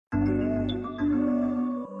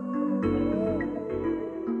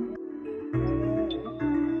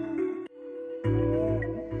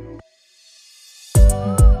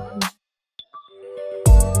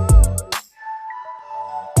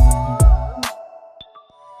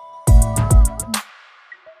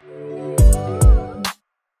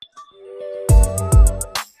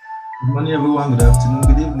Good morning, everyone. Good afternoon,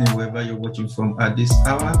 good evening, wherever you're watching from at this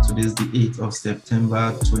hour. Today is the 8th of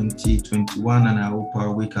September 2021, and I hope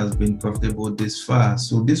our week has been profitable this far.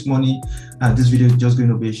 So this morning, this video is just going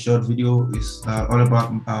to be a short video. It's all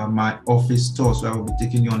about my office tour. So I will be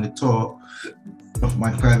taking you on the tour of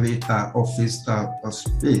my private office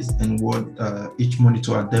space and what each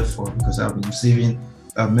monitor are there for, because I've been receiving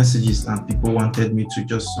messages and people wanted me to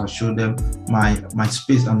just show them my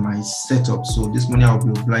space and my setup. So this morning I'll be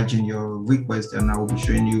obliging your request and I will be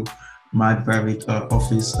showing you my private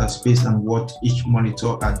office space and what each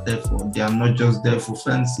monitor are there for. They are not just there for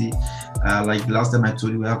fancy. Like last time I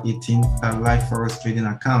told you, we have 18 live Forex trading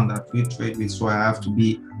account that we trade with, so I have to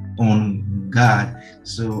be on guard.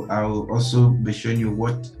 So I will also be showing you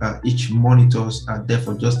what each monitors are there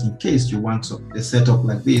for, just in case you want a setup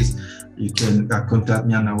like this. You can contact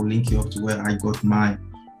me and I will link you up to where I got my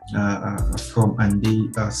from and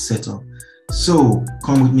the setup. So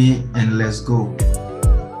come with me and let's go.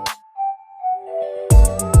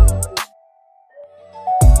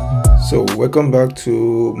 So welcome back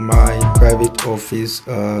to my private office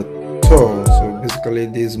tour. So basically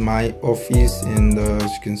this is my office, and as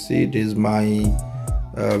you can see, this is my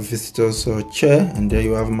visitor's chair, and there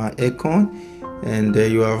you have my aircon, and there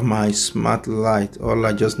you have my smart light. All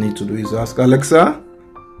I just need to do is ask Alexa,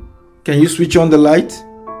 can you switch on the light?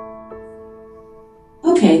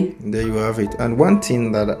 Okay. There you have it. And one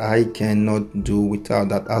thing that I cannot do without,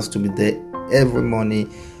 that has to be there every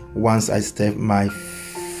morning once I step my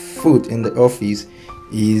foot in the office,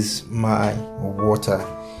 is my water.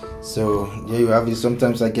 So there you have it.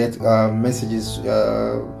 Sometimes I get messages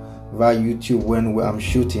via YouTube when I'm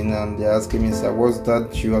shooting, and they're asking me, sir, what's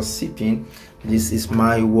that you are sipping? This is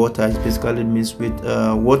my water. It's basically mixed with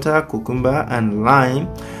water, cucumber and lime.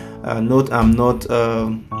 Note, I'm not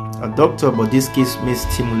a doctor, but this keeps me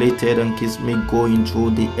stimulated and keeps me going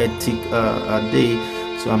through the hectic day.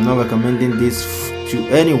 So I'm not recommending this to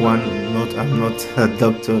anyone. I'm not a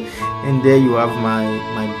doctor. And there you have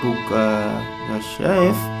my book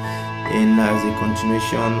shelf, and as a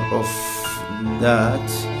continuation of that,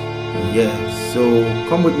 yeah. So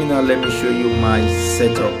come with me now, let me show you my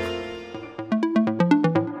setup.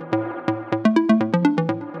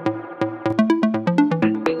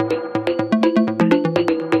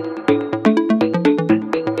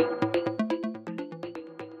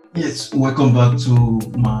 Yes, welcome back to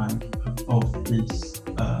my office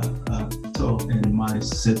tour and my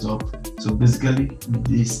setup. So basically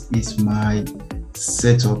this is my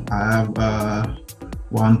setup. I have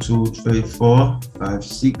 1 2 3 4 5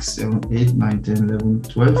 6 7 8 9 10 11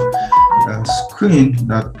 12 screen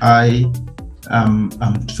that I am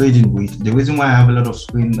trading with. The reason why I have a lot of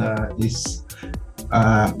screen is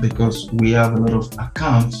because we have a lot of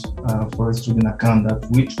accounts, Forex trading account that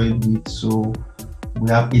we trade with. So we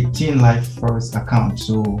have 18 live Forex accounts,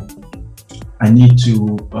 so I need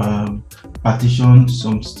to partition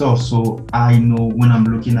some stuff, so I know when I'm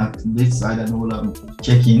looking at this side, I know what I'm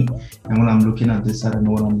checking, and when I'm looking at this side, I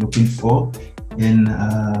know what I'm looking for. And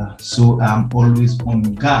so I'm always on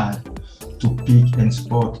guard to pick and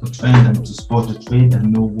spot a trend, and to spot a trade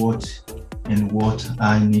and know what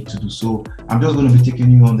I need to do. So I'm just going to be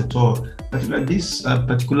taking you on the tour. But this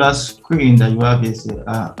particular screen that you have is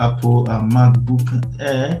Apple MacBook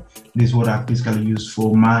Air. This is what I basically use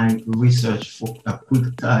for my research, for a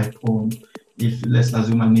quick type on, if let's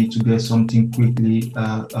assume I need to get something quickly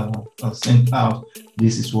sent out.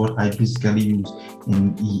 This is what I basically use.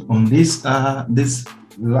 And on this this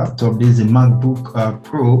laptop, this is a MacBook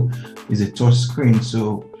Pro, is a touch screen.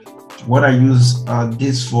 So what I use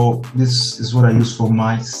this for, this is what I use for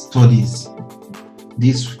my studies.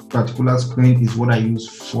 This particular screen is what I use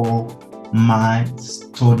for my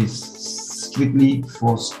studies, strictly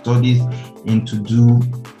for studies, and to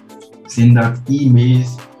send out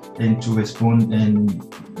emails and to respond and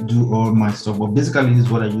do all my stuff. But basically this is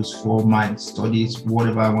what I use for my studies.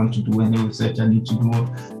 Whatever I want to do, any research I need to do,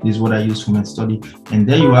 this is what I use for my study. And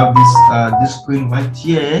there you have this screen right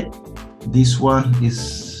here. This one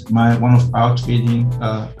is one of our trading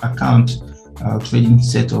account trading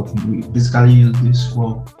setup. We basically use this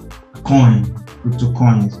for crypto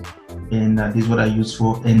coins, and this is what I use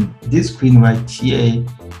for. And this screen right here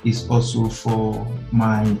is also for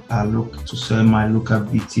my to sell my local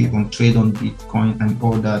BT, on trade on Bitcoin and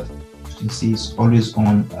all that. You can see it's always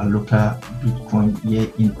on a local Bitcoin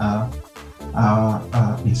here in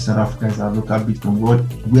in South Africa. Is our local Bitcoin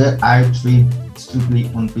where I trade strictly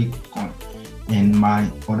on Bitcoin and my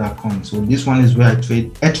other coins. So this one is where I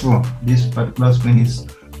trade Ethereum. This particular screen is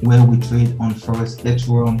where we trade on Forex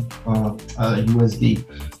Ethereum USD,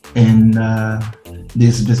 and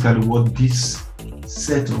this is basically what this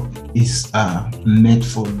setup is made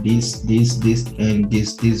for this, and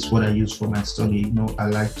this is what I use for my study. You know, I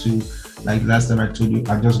like to, like last time I told you,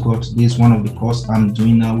 I just got this one of the course I'm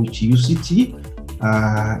doing now with UCT.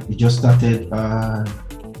 It just started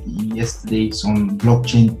yesterday. It's on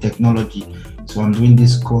blockchain technology. So I'm doing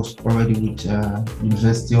this course already with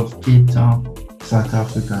University of Cape Town, South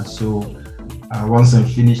Africa. So once I'm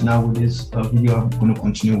finished now with this video, I'm going to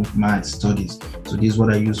continue with my studies. So this is what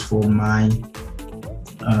I use for my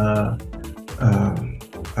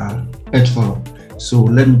Eghtleg. So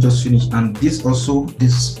let me just finish. And this also,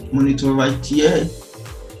 this monitor right here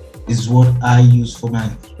is what I use for my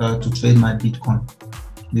to trade my Bitcoin.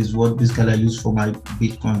 This is what basically I use for my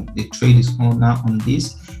Bitcoin. The trade is on now on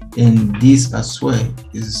this, and this as well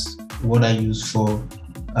is what I use for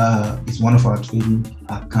it's one of our trading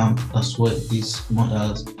account as well. This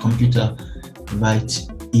computer right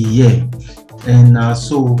here. And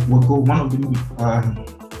so we'll go one of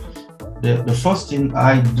the first thing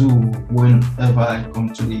I do whenever I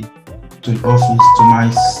come to the office, to my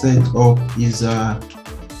setup, is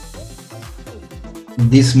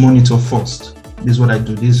this monitor first. This is what I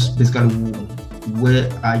do. This basically where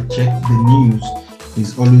I check the news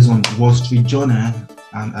is always on Wall Street Journal,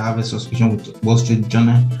 and I have a subscription with Wall Street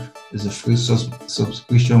Journal. It's a free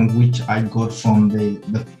subscription which I got from the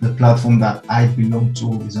platform that I belong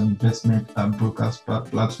to. Is an investment brokers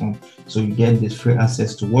platform. So you get this free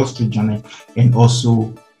access to Wall Street Journal and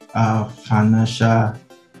also Financial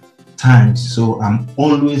Times. So I'm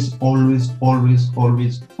always on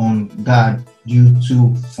guard due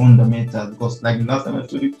to fundamentals, because like last time I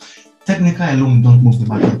told you, technical alone don't move the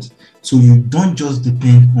market. So you don't just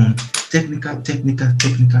depend on technical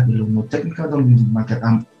alone. No, technical don't move the market.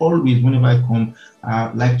 I'm always, whenever I come,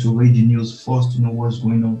 I like to read the news first to know what's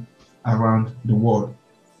going on around the world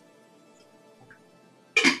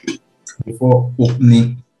before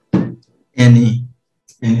opening any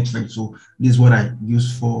trade. So this is what I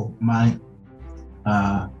use for my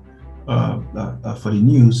for the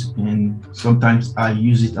news, and sometimes I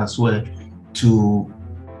use it as well to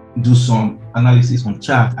do some analysis on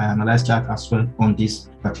chart. I analyze chart as well on this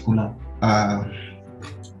particular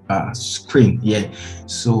screen. Yeah.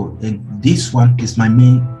 So and this one is my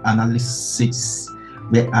main analysis,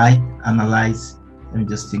 where I analyze. Let me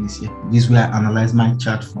just take this here. This is where I analyze my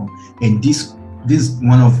chart from, and this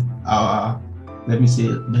one of our, let me say,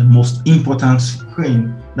 the most important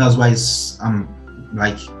screen. That's why it's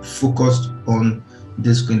like focused on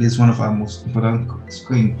this screen. This is one of our most important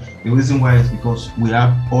screen. The reason why is because we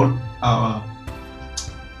have all our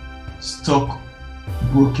stock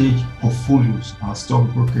brokerage portfolios. Our stock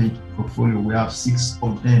brokerage portfolio, we have 6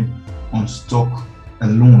 of them on stock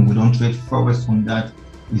alone. We don't trade forex on that.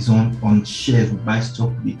 It's on shares. We buy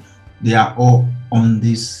stock. They are all on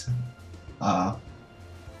this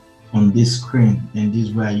screen, and this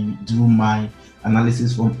is where you do my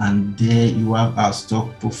analysis from, and there you have our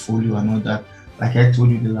stock portfolio and all that. Like I told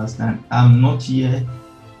you the last time, I'm not here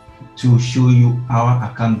to show you our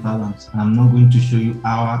account balance. I'm not going to show you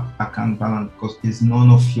our account balance because it's none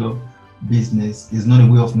of your business. It's not a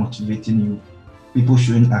way of motivating you. People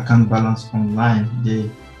showing account balance online, they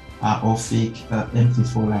are all fake, empty,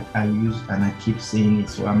 for like I use and I keep saying it.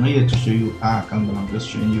 So I'm not here to show you our account balance. I'm just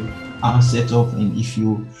showing you our setup, and if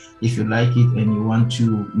you like it and you want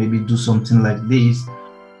to maybe do something like this,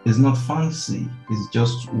 it's not fancy. It's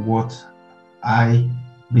just what I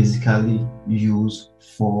basically use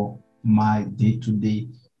for my day-to-day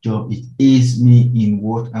job. It aids me in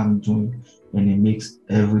what I'm doing, and it makes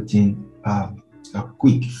everything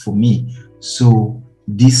quick for me. So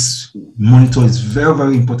this monitor is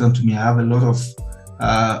very important to me. I have a lot of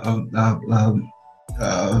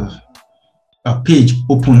a page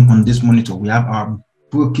open on this monitor. We have our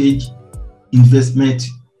brokerage investment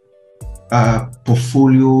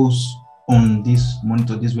portfolios on this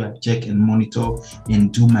monitor. This is where I check and monitor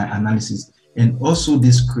and do my analysis. And also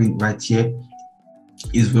this screen right here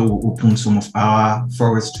is where we open some of our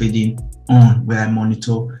forex trading on, where I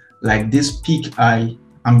monitor like this peak.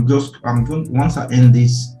 I'm going, once I end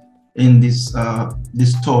this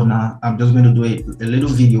tour now, I'm just going to do a little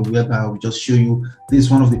video where I will just show you this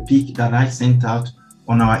one of the peak that I sent out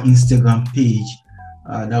on our Instagram page.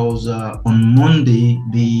 That was on Monday.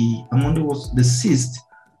 Monday was the 6th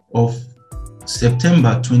of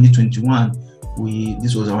September 2021.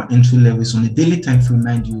 This was our entry level. It's on the daily time frame,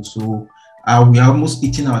 mind you. So we are almost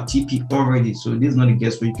hitting our TP already. So this is not a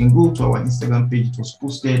guess, but you can go to our Instagram page. It was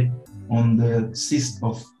posted on the 6th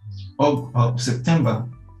of September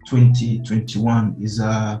 2021. Is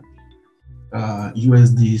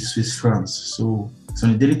USD Swiss francs. So So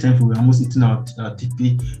on the daily time frame, we're almost hitting our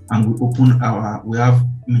TP, and we have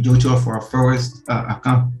majority of our Forex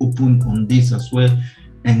account open on this as well.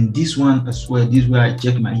 And this one as well, this is where I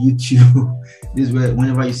check my YouTube. This is where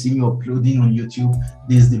whenever you see me uploading on YouTube,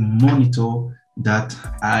 this is the monitor that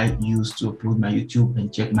I use to upload my YouTube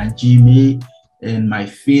and check my Gmail and my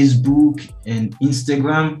Facebook and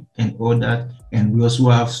Instagram and all that. And we also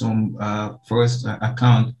have some Forex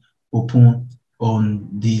account open on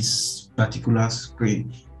this particular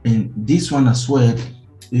screen. And this one as well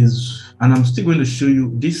is, and I'm still going to show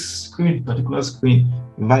you this particular screen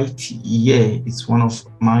right here. It's one of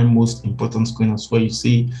my most important screens as well. You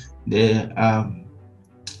see they're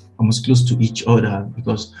almost close to each other,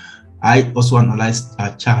 because I also analyze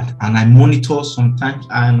a chart and I monitor. Sometimes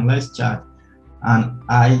I analyze chart, and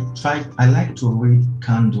I like to read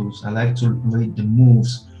candles. I like to read the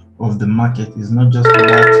moves of the market. It's not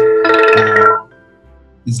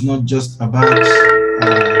just about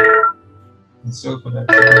sorry for that.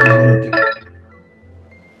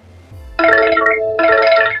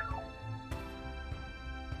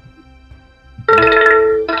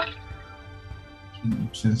 Can you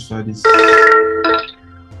transfer this?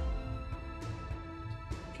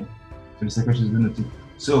 Okay. So the secretary is going to take.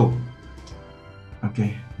 So,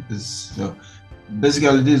 okay. So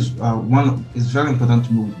basically, this one is very important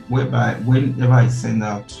to me. Whereby whenever I send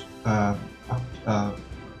out,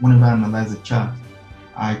 whenever I analyze the chart,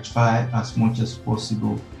 I try as much as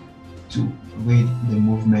possible to read the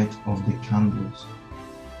movement of the candles,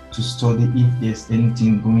 to study if there's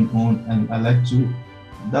anything going on. And I like to,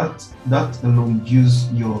 that alone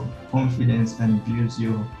builds your confidence and builds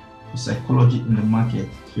your psychology in the market.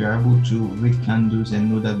 You're able to read candles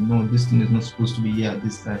and know that no, this thing is not supposed to be here at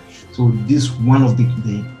this time. So this one of this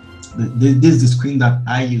is the screen that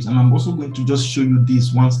I use, and I'm also going to just show you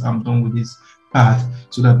this once I'm done with this part,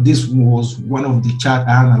 so that this was one of the chart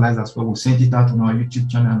I analyzed as well. We sent it out on our YouTube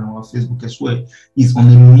channel and our Facebook as well. It's on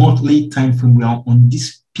a monthly time frame. We are on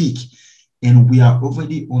this peak, and we are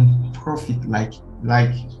already on profit. Like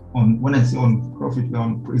on, when I say on profit,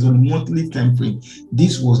 it's on a monthly time frame.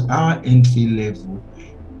 This was our entry level,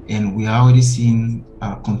 and we are already seeing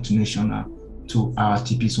a continuation to our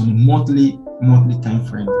TPs on a monthly time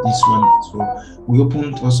frame. This one, so we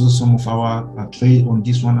opened also some of our trade on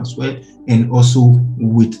this one as well, and also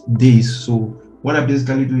with this. So what I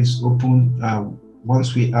basically do is open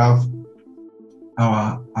once we have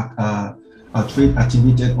our trade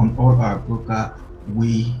activated on all our broker.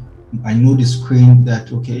 I know the screen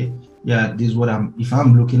that, okay, yeah, this is what if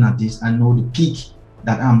I'm looking at this, I know the peak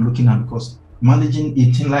that I'm looking at, because managing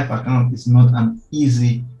a 10 life account is not an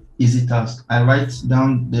easy task. I write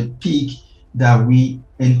down the peak that we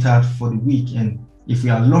entered for the week, and if we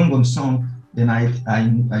are long on some, then I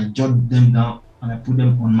jot them down and I put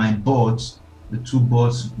them on my boards, the two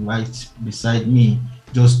boards right beside me,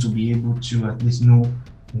 just to be able to at least know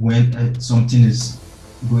when something is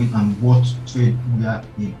going and what trade we are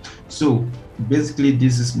in. So basically,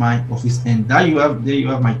 this is my office, and there you have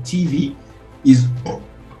my TV is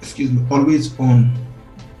always on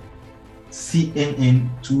CNN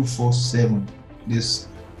 247. This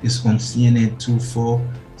is on CNN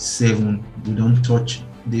 247. We don't touch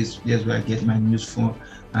this. That's where I get my news from,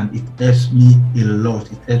 and it helps me a lot.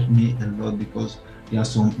 Because there are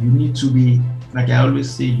some, you need to be, like I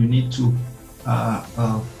always say, you need to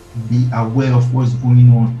be aware of what's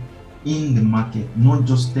going on in the market, not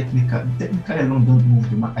just technical. Technical alone don't move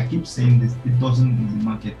the market. I keep saying this, it doesn't move the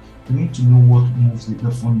market. You need to know what moves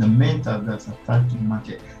the fundamental that's attached to the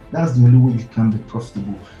market. That's the only way you can be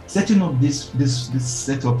profitable. Setting up this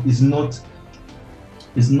setup is not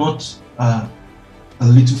a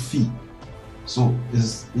little fee. So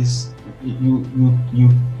you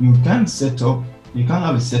can set up, you can't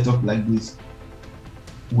have a setup like this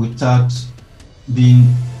without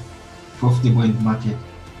being profitable in the market.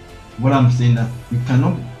 What I'm saying that you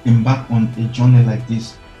cannot embark on a journey like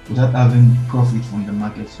this without having profit from the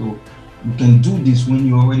market. So you can do this when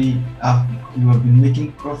you already have been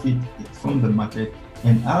making profit from the market.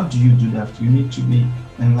 And how do you do that? You need to be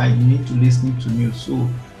enlightened, you need to listen to news. So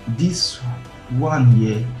this one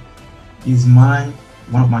here is the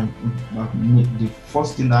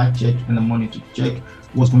first thing that I check in the morning, to check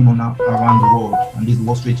what's going on around the world. And this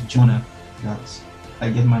Wall Street Journal that I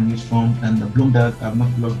get my news from, and the Bloomberg, I've not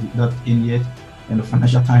logged that in yet, and the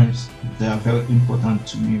Financial Times, they are very important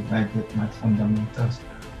to me where I get my fundamentals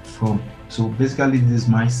from. So basically, this is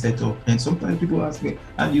my setup. And sometimes people ask me,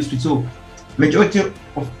 how do you speak? So majority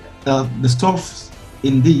of the stuff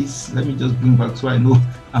in this, let me just bring back so I know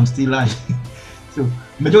I'm still live. So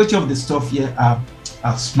majority of the stuff here are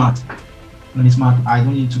smart. on this Mac, I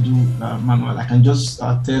don't need to do manual. I can just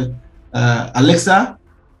tell Alexa,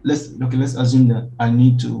 let's assume that I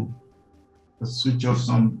need to switch off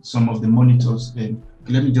some of the monitors, and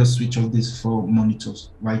let me just switch off these 4 monitors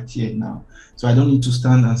right here now. So I don't need to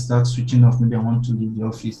stand and start switching off. Maybe I want to leave the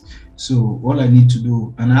office. So all I need to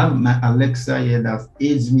do, and I have my Alexa here that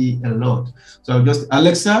aids me a lot. So I'll just,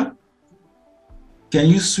 Alexa, can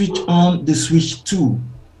you switch on the switch 2?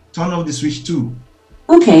 Turn off the switch 2.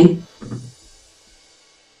 Okay.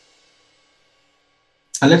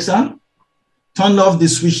 Alexa, turn off the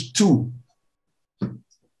switch 2.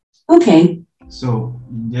 Okay. So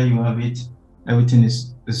there you have it. Everything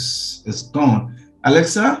is gone.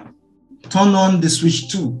 Alexa, turn on the switch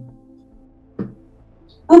 2.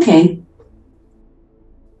 Okay.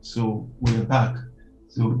 So we're back.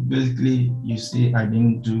 So basically, you see, I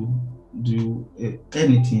didn't do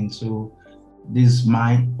anything. So this is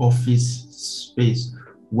my office space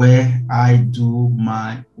where I do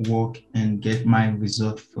my work and get my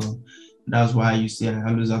result from. That's why you see, I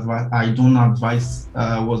always advise. I don't advise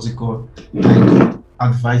what's it called? I don't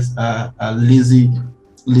advise lazy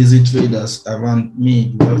traders around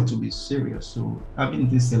me. You have to be serious. So having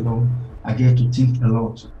this alone, I get to think a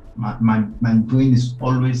lot. My brain is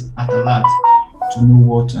always at alert to know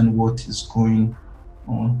what is going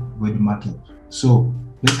on with the market. So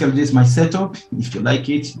basically, this is my setup. If you like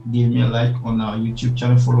it, give me a like on our YouTube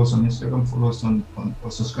channel. Follow us on Instagram. Follow us on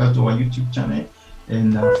or subscribe to our YouTube channel,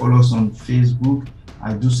 and follow us on Facebook.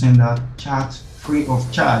 I do send out chat free of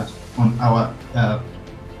charge on our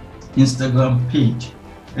Instagram page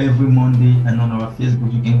every Monday, and on our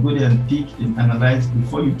Facebook. You can go there and pick and analyze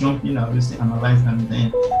before you jump in. I always say analyze, and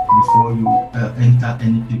then before you enter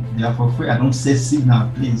any pick. They are for free. I don't say signal,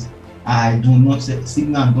 please. I do not say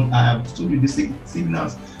signal. I have told you the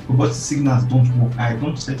signals, but signals don't work. I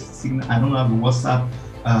don't set signal. I don't have a WhatsApp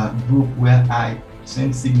group where I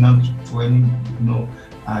send signal to any. No,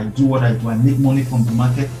 I do what I do. I make money from the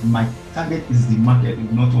market. My target is the market.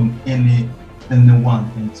 It's not on anyone,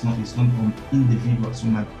 and it's not on individual. So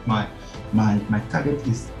my target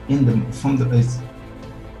is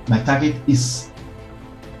my target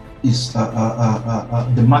is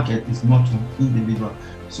the market, is not on individual.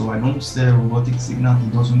 So I don't sell robotic signal.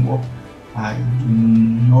 It doesn't work. I do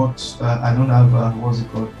not. I don't have what's it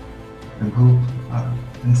called, a group, a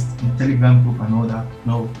Telegram group and all that.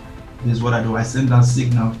 No, this is what I do. I send that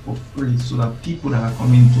signal for free so that people that are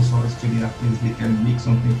coming to Forex trading, at least they can make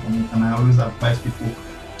something from it. And I always advise people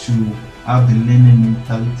to have the learning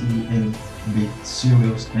mentality and be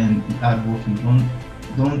serious and be hardworking.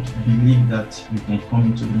 Don't believe that you can come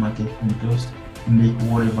into the market and just make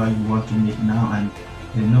whatever you want to make now, and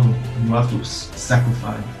you have to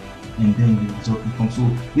sacrifice, and then the result will come. So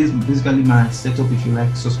this is basically my setup. If you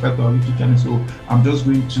like, subscribe to our YouTube channel. So I'm just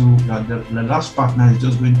going to the last part now is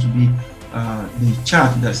just going to be the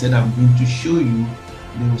chart that I said I'm going to show you.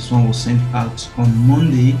 This one was sent out on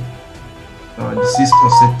Monday, the 6th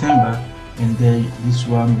of September, and then this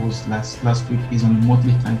one was last week. Is on the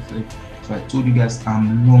monthly time frame. So I told you guys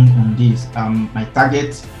I'm long on this. My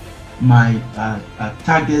target, my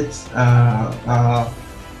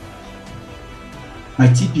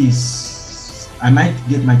TP is, I might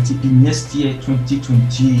get my TP next year,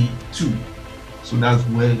 2022. So that's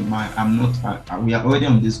where we are already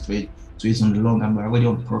on this trade. So it's on the long and we're already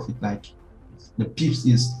on profit. Like the pips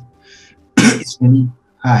is it's really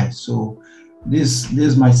high. So this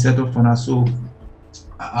is my setup for now. So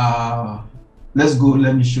let's go.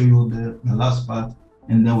 Let me show you the last part,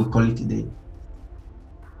 and then we call it a day.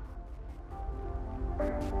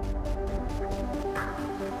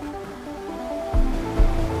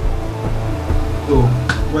 So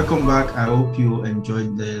welcome back. I hope you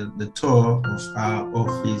enjoyed the tour of our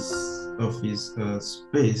office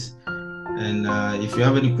space. And if you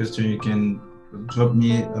have any question, you can drop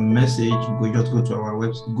me a message. Just go to our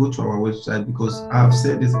website, because I've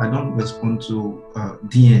said this. I don't respond to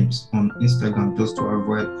DMs on Instagram, just to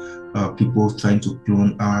avoid people trying to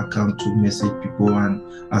clone our account to message people and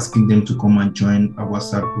asking them to come and join our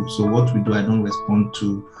WhatsApp group. So what we do, I don't respond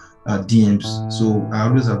to DMs. So I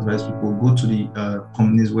always advise people go to the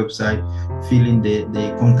company's website, fill in the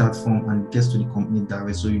contact form, and get to the company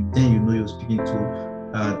direct. So then you know you're speaking to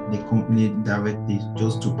the company directly,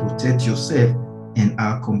 just to protect yourself and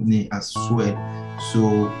our company as well.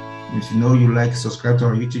 So if you know you like, subscribe to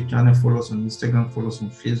our YouTube channel, follow us on Instagram, follow us on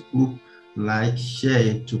Facebook, like, share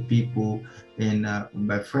it to people. And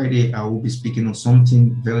by Friday I will be speaking on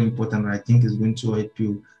something very important that I think is going to help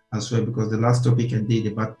you as well, because the last topic I did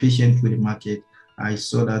about patience with the market, I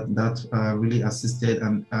saw that really assisted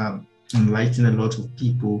and enlighten a lot of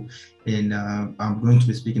people, and I'm going to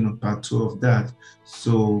be speaking on part 2 of that.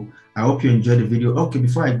 So I hope you enjoyed the video. Okay,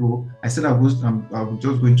 before I go, I said I was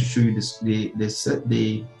just going to show you this the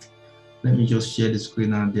let me just share the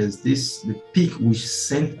screen now. There's the peak which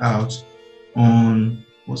sent out on,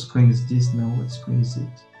 what screen is this now? What screen is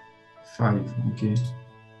it? 5. Okay,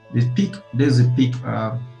 the peak, there's a peak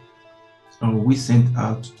we sent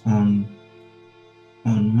out on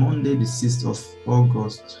Monday the 6th of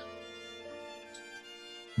August.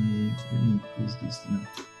 Let me increase this now.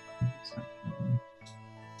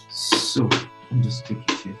 So I'll just take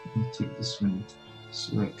it here. Let me take this one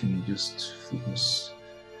so I can just focus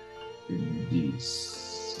in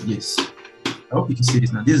this. Yes, I hope you can see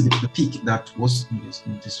this now. This is the peak that was in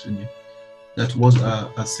this video that was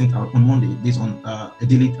sent out on Monday. This on a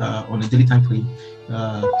daily time frame.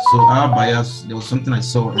 So our buyers, there was something I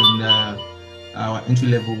saw, and our entry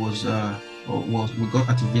level was we got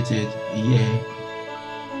activated here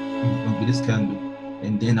with this candle,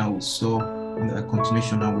 and then I saw a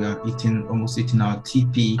continuation. Now we are almost hitting our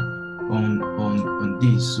TP on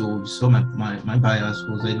this. So you saw my buyers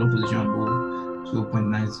was a low position above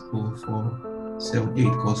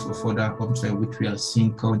 0.9047 calls for further upside, which we are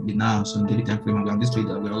seeing currently now. So in daily time frame, on this trade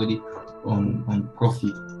that we're already on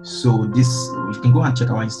profit. So this, you can go and check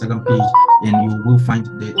our Instagram page, and you will find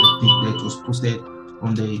the peak that was posted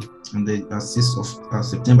on the 6th of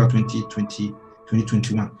September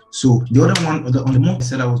 2021. So the other one, on the month, I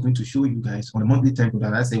said I was going to show you guys on the monthly time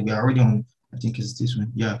that I said we are already on. I think it's this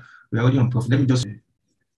one. Yeah, we are already on profit. Let me just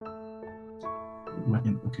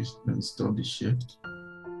okay. Let me stop this share.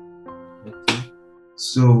 Okay.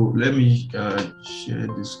 So let me share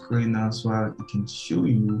the screen now so I can show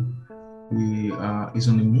you. It's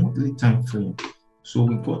on the monthly time frame. So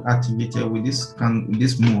we got activated with this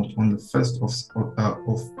month on the 1st of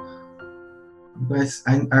guys.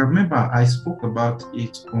 I remember I spoke about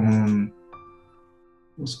it on,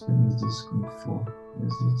 what screen is this screen for?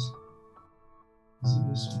 Is it this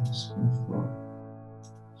one screen for?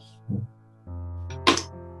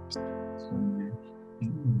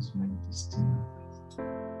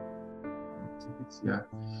 Yeah.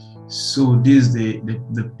 So this is the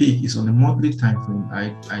peak is on the monthly time frame.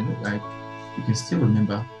 I know, like, you can still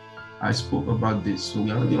remember I spoke about this. So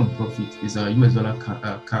we are already on profit. It's a US dollar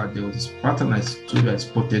card. There was this pattern I told you I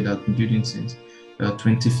spotted that been building since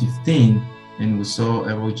 2015, and we saw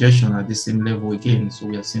a rejection at the same level again. So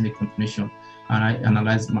we are seeing a continuation, and I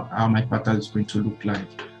analyzed how my pattern is going to look like.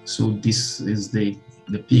 So this is the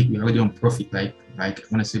peak. We're already on profit. Like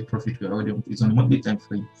when I say profit, we're already on, it's on the monthly time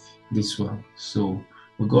frame. This one. So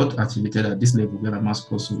we got activated at this level where the mask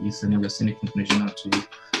also is, and then we're seeing a continuation now to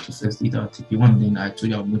first hit our TP1. Then I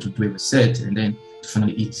told you I'm going to do a reset, and then to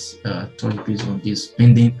finally hit touch base on this,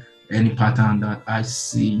 pending any pattern that I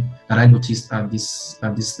see, that I noticed at this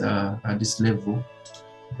level,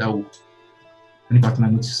 that will, any pattern I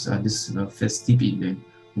noticed at this first TP, then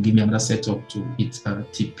will give me another setup to hit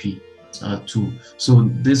TP2. So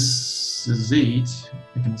this is it.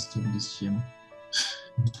 I can stop this here.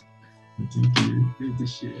 Thank you. The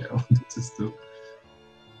share. I wanted to stop.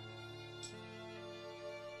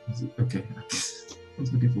 Okay.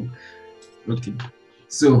 What's looking for? Okay.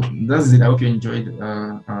 So that's it. I hope you enjoyed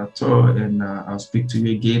our tour, and I'll speak to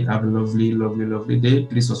you again. Have a lovely, lovely, lovely day.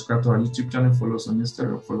 Please subscribe to our YouTube channel, follow us on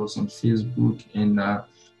Instagram, follow us on Facebook, and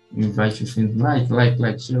invite your friends. Like,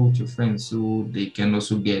 share with your friends so they can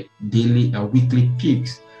also get daily or weekly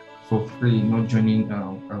picks for free, not joining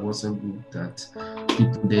a WhatsApp group that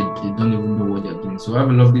people they don't even know what they're doing. So have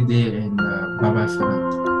a lovely day, and bye bye for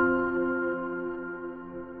now.